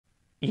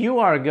You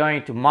are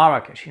going to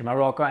Marrakech in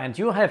Morocco and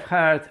you have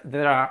heard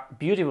there are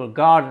beautiful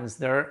gardens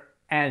there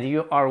and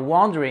you are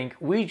wondering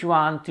which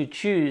one to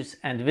choose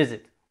and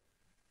visit.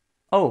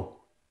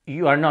 Oh,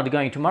 you are not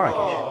going to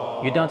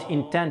Marrakech. You don't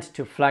intend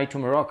to fly to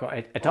Morocco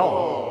at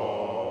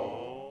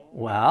all.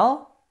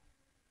 Well,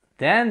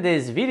 then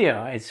this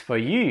video is for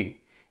you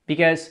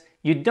because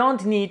you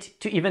don't need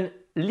to even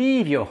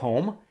leave your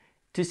home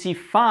to see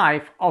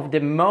 5 of the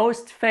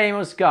most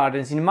famous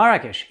gardens in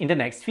Marrakech in the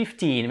next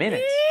 15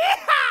 minutes.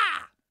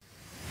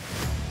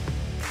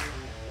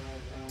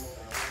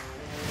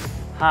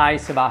 Hi,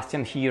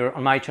 Sebastian here.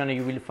 On my channel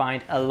you will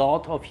find a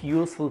lot of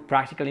useful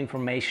practical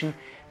information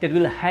that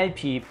will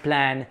help you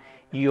plan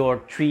your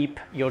trip,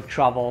 your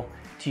travel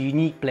to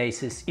unique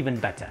places even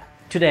better.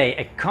 Today,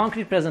 a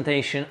concrete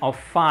presentation of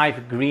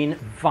 5 green,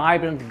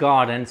 vibrant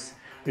gardens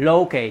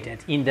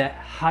located in the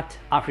hot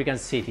African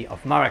city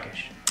of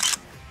Marrakech.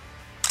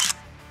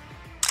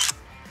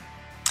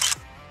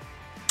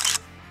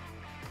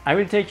 I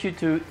will take you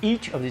to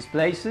each of these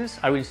places.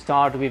 I will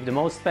start with the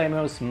most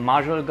famous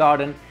Majorelle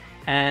Garden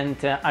and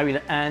I will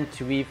end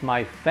with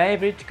my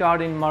favorite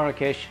garden in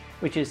Marrakech,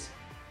 which is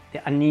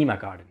the ANIMA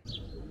Garden.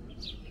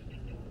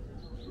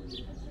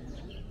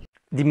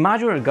 The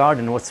Majorelle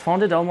Garden was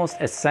founded almost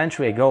a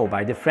century ago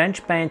by the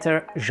French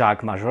painter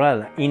Jacques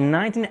Majorelle. In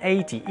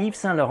 1980, Yves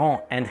Saint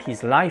Laurent and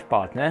his life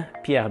partner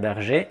Pierre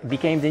Berger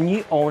became the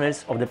new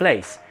owners of the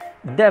place,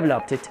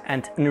 developed it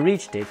and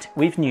enriched it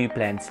with new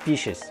plant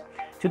species.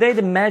 Today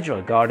the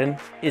Majorelle Garden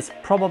is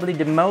probably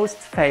the most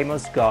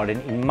famous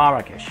garden in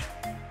Marrakech.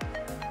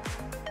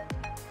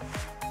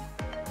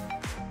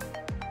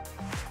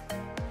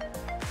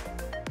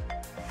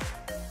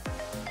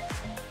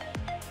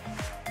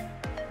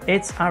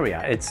 Its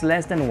area is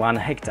less than 1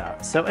 hectare,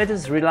 so it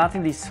is a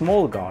relatively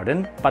small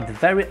garden, but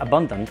very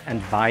abundant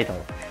and vital.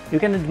 You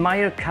can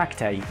admire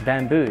cacti,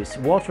 bamboos,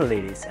 water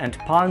lilies and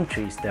palm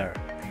trees there.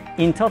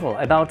 In total,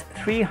 about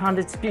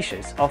 300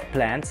 species of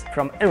plants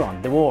from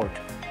around the world.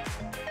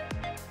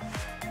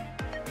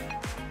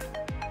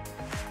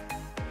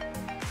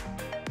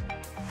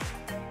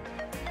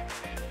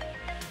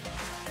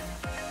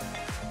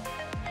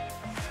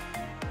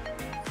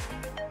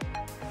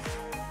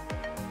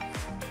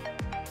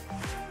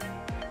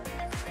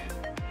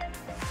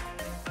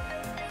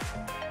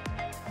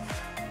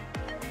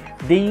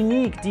 The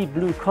unique deep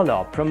blue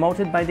color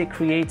promoted by the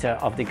creator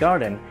of the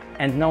garden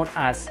and known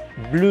as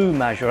Blue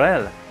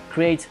Majorelle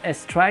creates a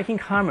striking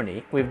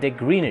harmony with the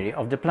greenery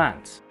of the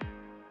plants.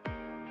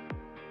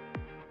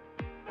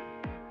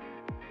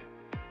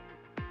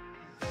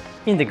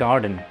 In the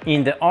garden,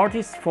 in the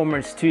artist's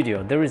former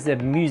studio, there is a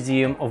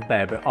museum of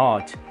Berber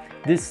art.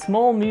 This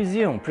small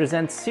museum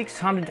presents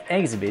 600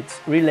 exhibits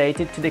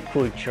related to the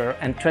culture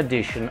and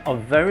tradition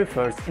of very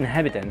first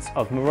inhabitants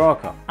of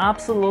Morocco.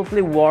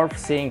 Absolutely worth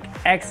seeing,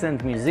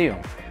 excellent museum.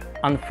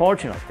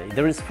 Unfortunately,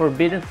 there is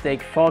forbidden to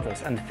take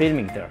photos and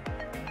filming there.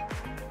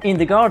 In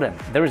the garden,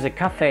 there is a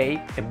cafe,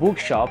 a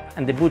bookshop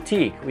and a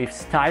boutique with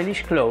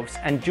stylish clothes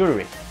and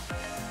jewelry.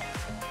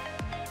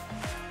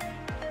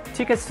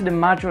 Tickets to the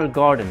Majorelle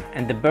Garden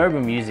and the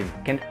Berber Museum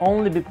can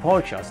only be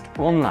purchased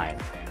online.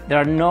 There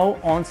are no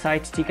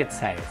on-site ticket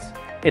sales.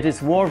 It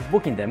is worth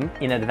booking them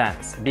in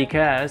advance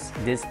because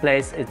this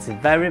place is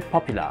very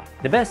popular.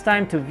 The best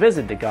time to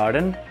visit the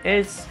garden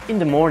is in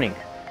the morning,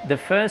 the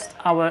first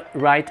hour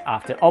right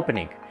after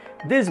opening.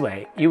 This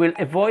way you will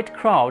avoid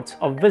crowds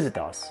of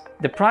visitors.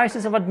 The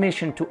prices of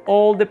admission to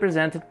all the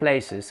presented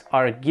places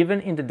are given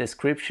in the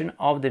description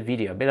of the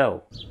video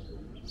below.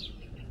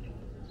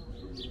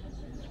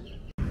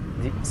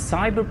 The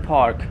Cyber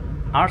Park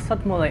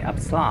Arsat Moulay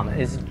Abdeslam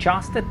is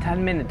just a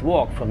 10-minute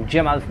walk from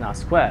Jemal Fna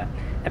Square,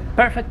 a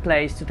perfect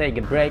place to take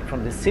a break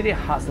from the city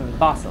hustle and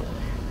bustle.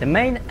 The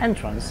main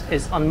entrance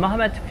is on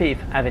Mohammed V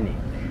Avenue.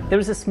 There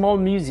is a small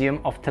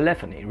museum of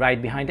telephony right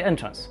behind the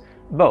entrance.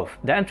 Both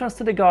the entrance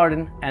to the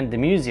garden and the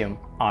museum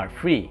are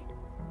free.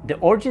 The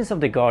origins of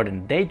the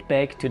garden date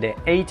back to the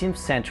 18th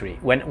century,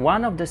 when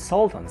one of the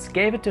sultans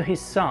gave it to his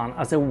son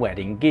as a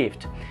wedding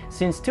gift.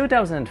 Since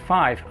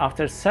 2005,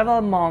 after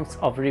several months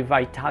of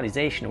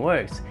revitalization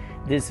works,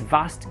 this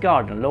vast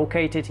garden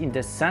located in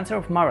the center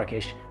of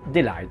Marrakech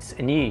delights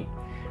anew.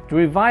 The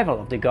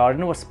revival of the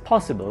garden was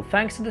possible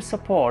thanks to the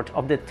support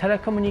of the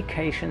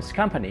telecommunications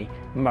company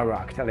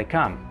Maroc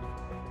Telecom.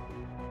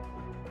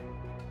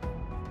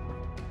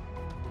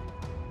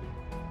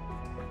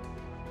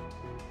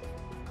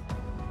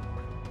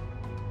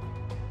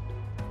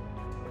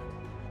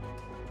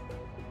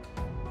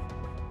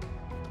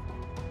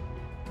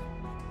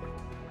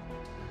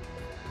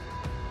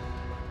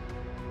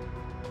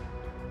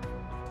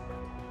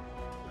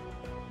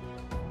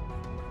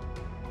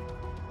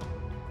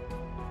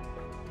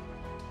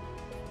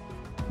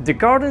 The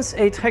garden's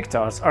 8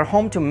 hectares are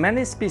home to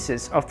many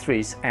species of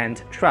trees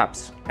and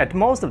shrubs. At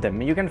most of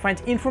them you can find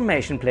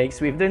information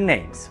plaques with their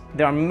names.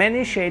 There are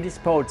many shady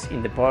spots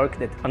in the park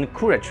that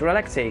encourage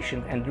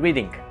relaxation and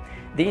reading.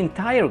 The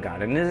entire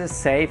garden is a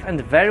safe and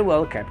very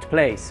well kept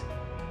place.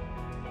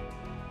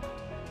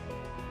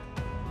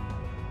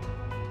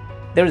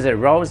 There is a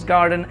rose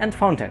garden and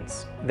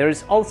fountains. There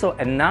is also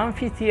an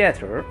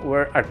amphitheater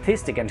where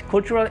artistic and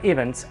cultural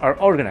events are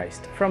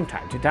organized from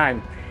time to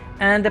time,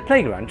 and a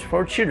playground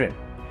for children.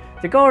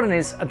 The garden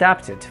is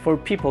adapted for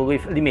people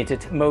with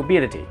limited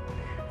mobility.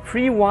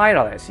 Free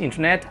wireless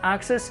internet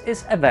access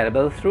is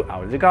available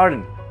throughout the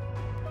garden.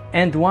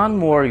 And one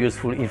more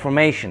useful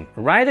information.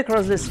 Right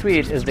across the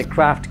street is the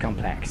Craft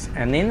Complex,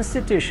 an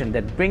institution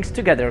that brings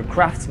together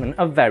craftsmen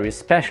of various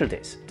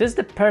specialties. This is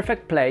the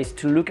perfect place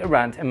to look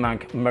around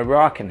among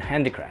Moroccan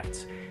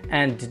handicrafts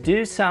and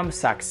do some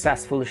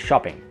successful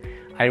shopping.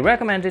 I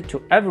recommend it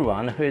to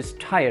everyone who is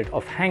tired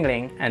of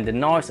haggling and the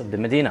noise of the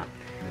Medina.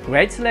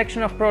 Great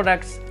selection of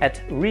products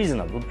at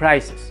reasonable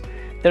prices.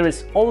 There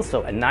is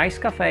also a nice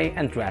cafe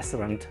and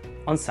restaurant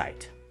on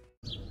site.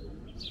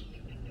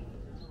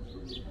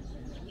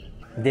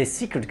 The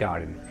Secret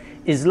Garden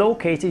is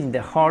located in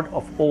the heart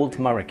of Old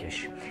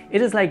Marrakesh.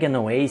 It is like an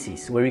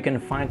oasis where you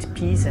can find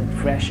peace and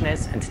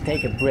freshness and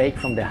take a break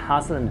from the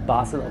hustle and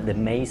bustle of the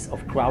maze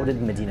of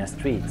crowded Medina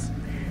streets.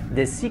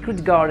 The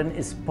Secret Garden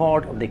is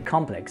part of the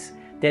complex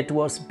that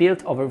was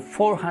built over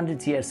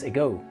 400 years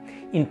ago.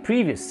 In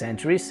previous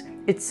centuries,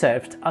 it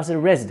served as a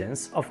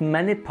residence of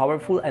many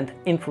powerful and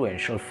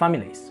influential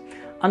families.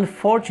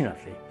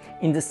 Unfortunately,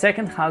 in the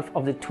second half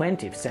of the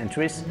 20th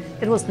century,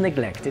 it was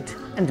neglected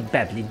and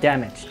badly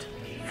damaged.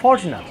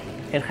 Fortunately,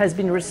 it has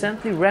been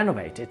recently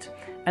renovated,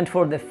 and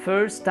for the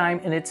first time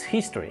in its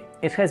history,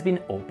 it has been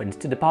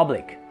opened to the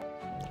public.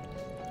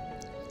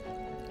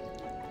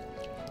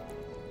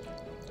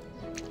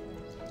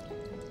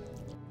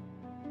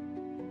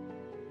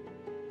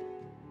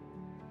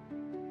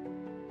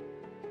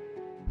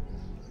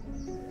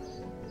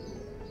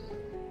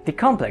 The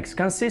complex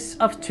consists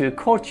of two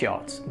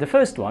courtyards. The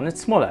first one is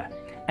smaller,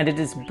 and it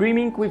is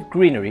brimming with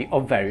greenery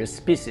of various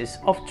species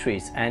of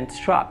trees and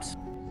shrubs.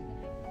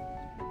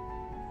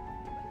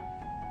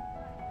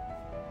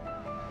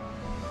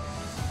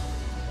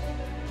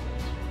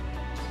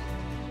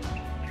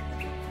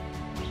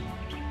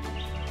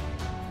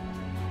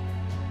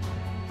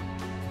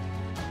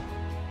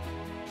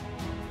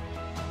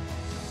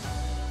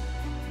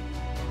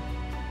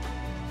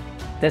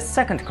 The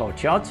second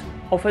courtyard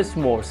offers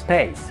more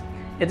space.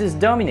 It is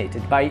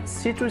dominated by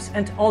citrus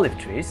and olive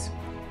trees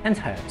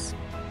and herbs.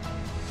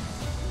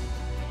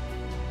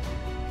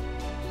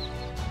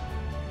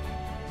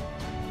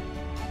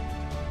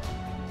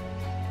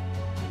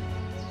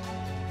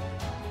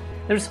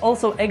 There is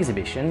also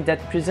exhibition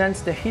that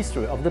presents the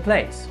history of the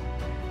place.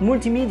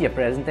 Multimedia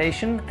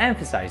presentation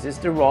emphasizes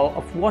the role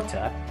of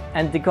water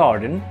and the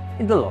garden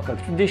in the local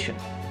tradition.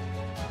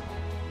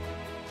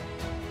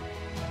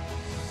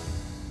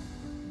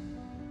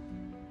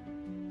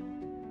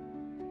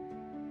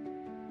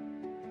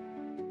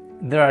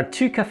 There are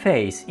two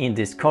cafes in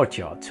this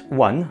courtyard,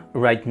 one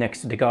right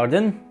next to the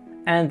garden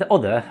and the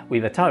other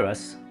with a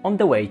terrace on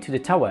the way to the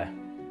tower.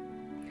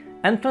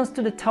 Entrance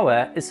to the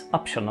tower is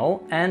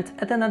optional and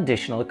at an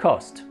additional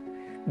cost.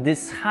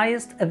 This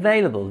highest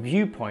available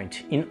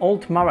viewpoint in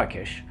Old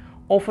Marrakesh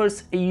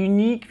offers a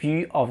unique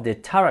view of the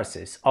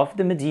terraces of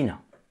the Medina.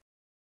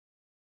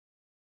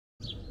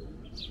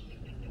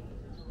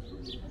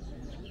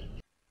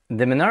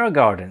 The MENARA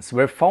Gardens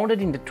were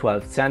founded in the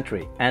 12th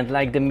century and,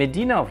 like the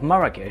Medina of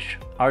Marrakech,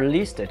 are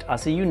listed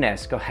as a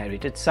UNESCO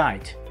heritage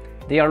site.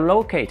 They are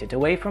located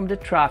away from the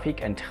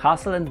traffic and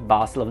hustle and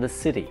bustle of the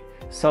city,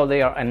 so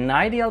they are an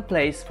ideal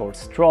place for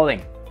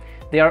strolling.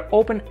 They are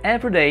open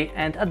every day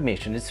and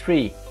admission is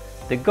free.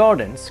 The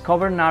gardens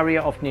cover an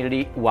area of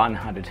nearly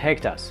 100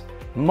 hectares.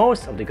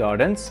 Most of the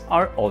gardens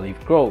are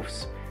olive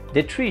groves.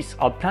 The trees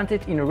are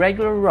planted in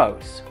regular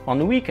rows.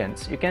 On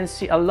weekends you can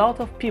see a lot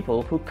of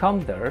people who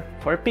come there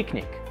for a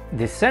picnic.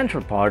 The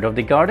central part of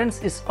the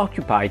gardens is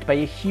occupied by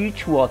a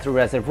huge water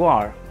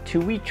reservoir,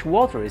 to which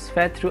water is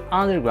fed through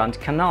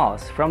underground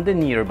canals from the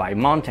nearby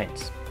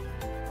mountains.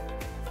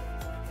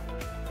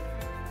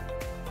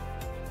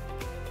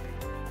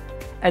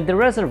 At the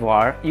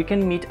reservoir you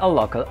can meet a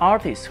local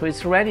artist who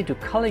is ready to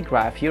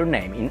calligraph your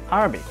name in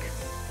Arabic.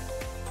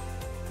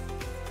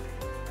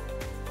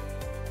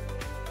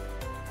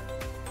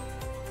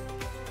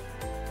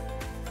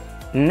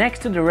 Next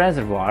to the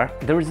reservoir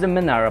there is the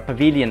MENARA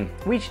Pavilion,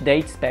 which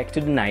dates back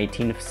to the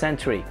 19th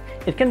century.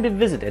 It can be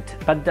visited,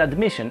 but the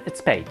admission is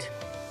paid.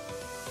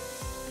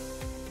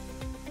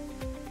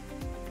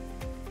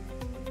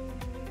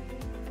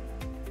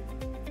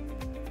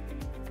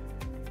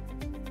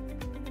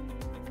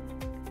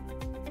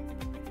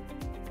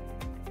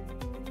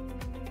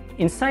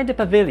 Inside the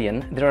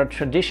pavilion there are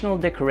traditional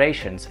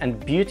decorations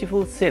and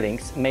beautiful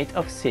ceilings made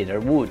of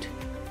cedar wood.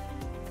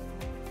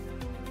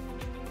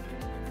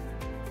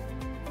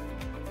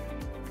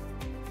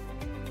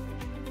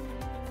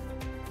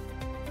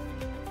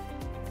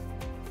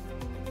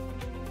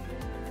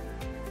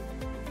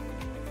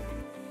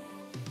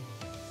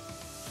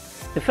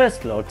 The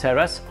first floor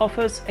terrace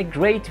offers a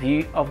great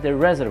view of the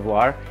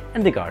reservoir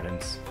and the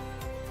gardens.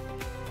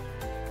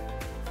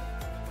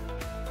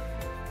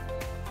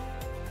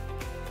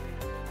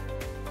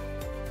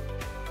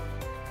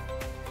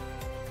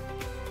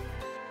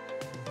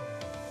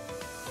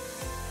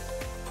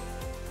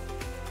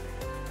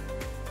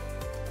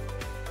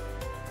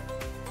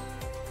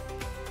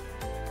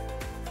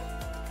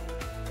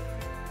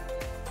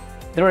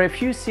 There are a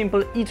few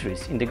simple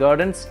eateries in the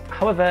gardens,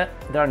 however,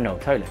 there are no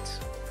toilets.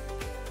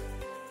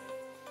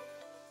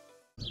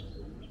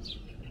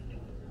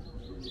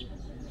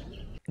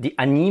 The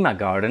ANIMA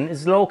Garden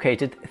is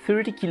located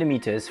 30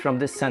 kilometers from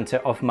the center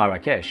of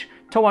Marrakesh,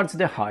 towards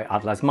the high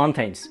Atlas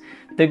Mountains.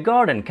 The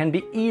garden can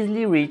be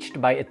easily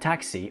reached by a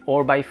taxi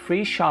or by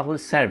free shuttle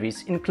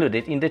service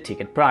included in the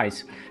ticket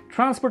price.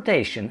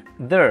 Transportation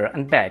there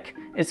and back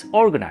is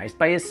organized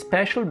by a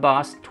special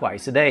bus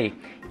twice a day.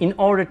 In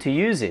order to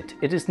use it,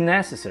 it is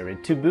necessary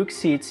to book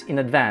seats in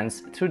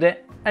advance through the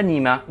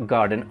ANIMA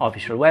Garden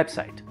official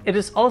website. It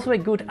is also a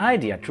good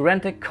idea to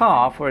rent a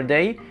car for a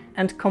day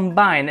and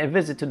combine a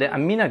visit to the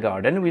ANIMA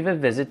Garden with a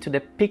visit to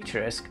the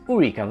picturesque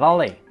Ourika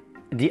Valley.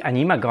 The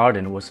ANIMA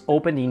Garden was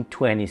opened in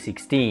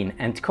 2016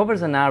 and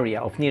covers an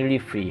area of nearly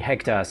 3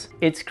 hectares.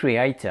 Its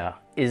creator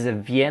is a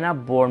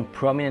Vienna-born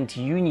prominent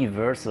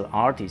universal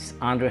artist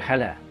André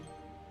Heller.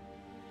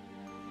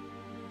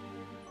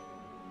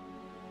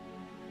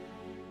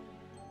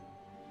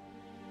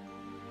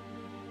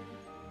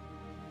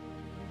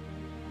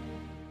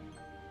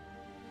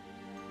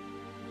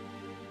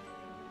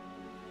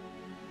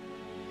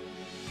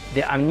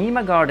 The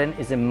ANIMA Garden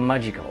is a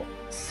magical,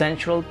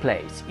 sensual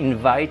place,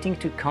 inviting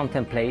to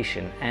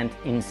contemplation and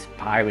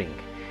inspiring.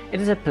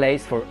 It is a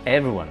place for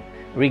everyone,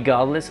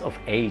 regardless of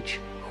age,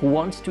 who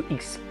wants to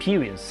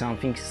experience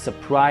something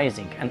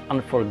surprising and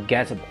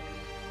unforgettable.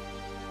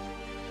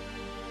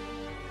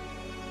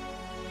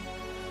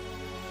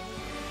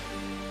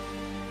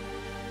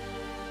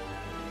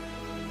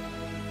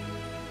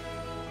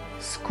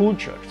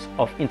 Sculptures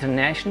of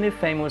internationally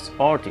famous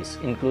artists,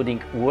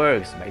 including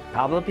works by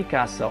Pablo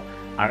Picasso,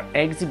 are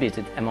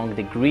exhibited among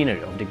the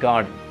greenery of the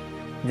garden.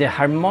 The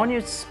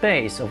harmonious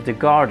space of the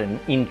garden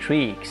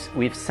intrigues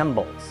with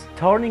symbols,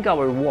 turning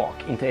our walk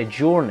into a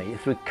journey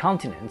through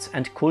continents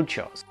and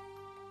cultures.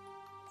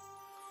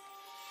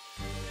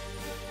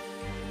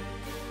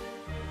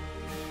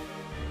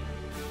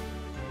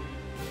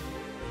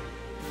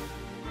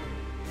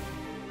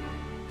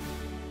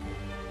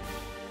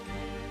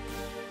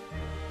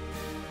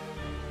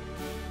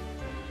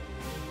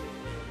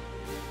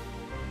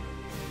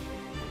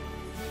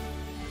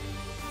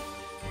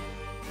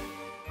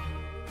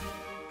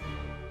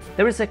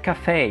 There is a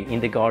cafe in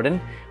the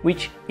garden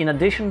which, in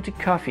addition to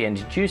coffee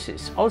and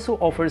juices, also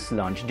offers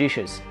lunch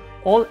dishes,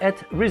 all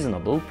at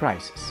reasonable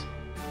prices.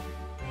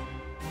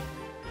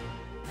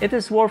 It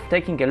is worth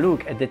taking a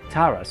look at the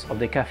terrace of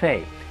the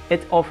cafe.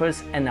 It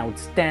offers an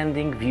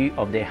outstanding view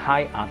of the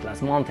high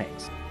Atlas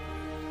Mountains.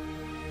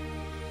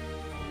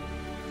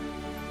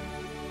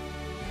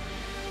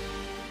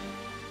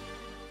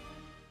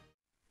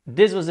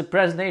 This was a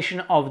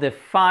presentation of the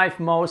 5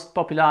 most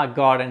popular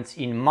gardens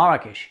in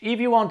Marrakech. If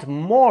you want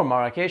more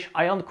Marrakech,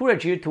 I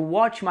encourage you to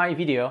watch my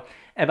video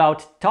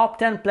about top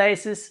 10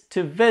 places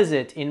to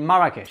visit in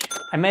Marrakech.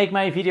 I make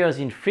my videos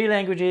in 3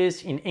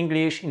 languages, in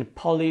English, in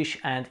Polish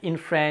and in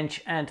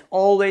French, and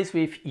always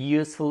with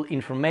useful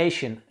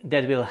information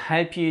that will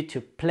help you to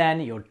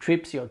plan your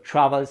trips, your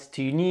travels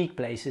to unique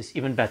places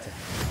even better.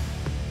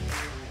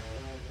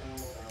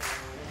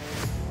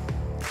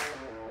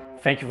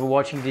 Thank you for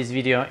watching this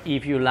video.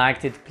 If you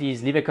liked it,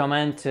 please leave a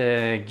comment,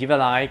 give a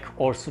like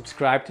or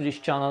subscribe to this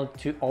channel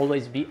to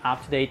always be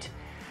up to date.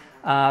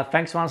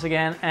 Thanks once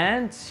again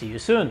and see you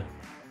soon.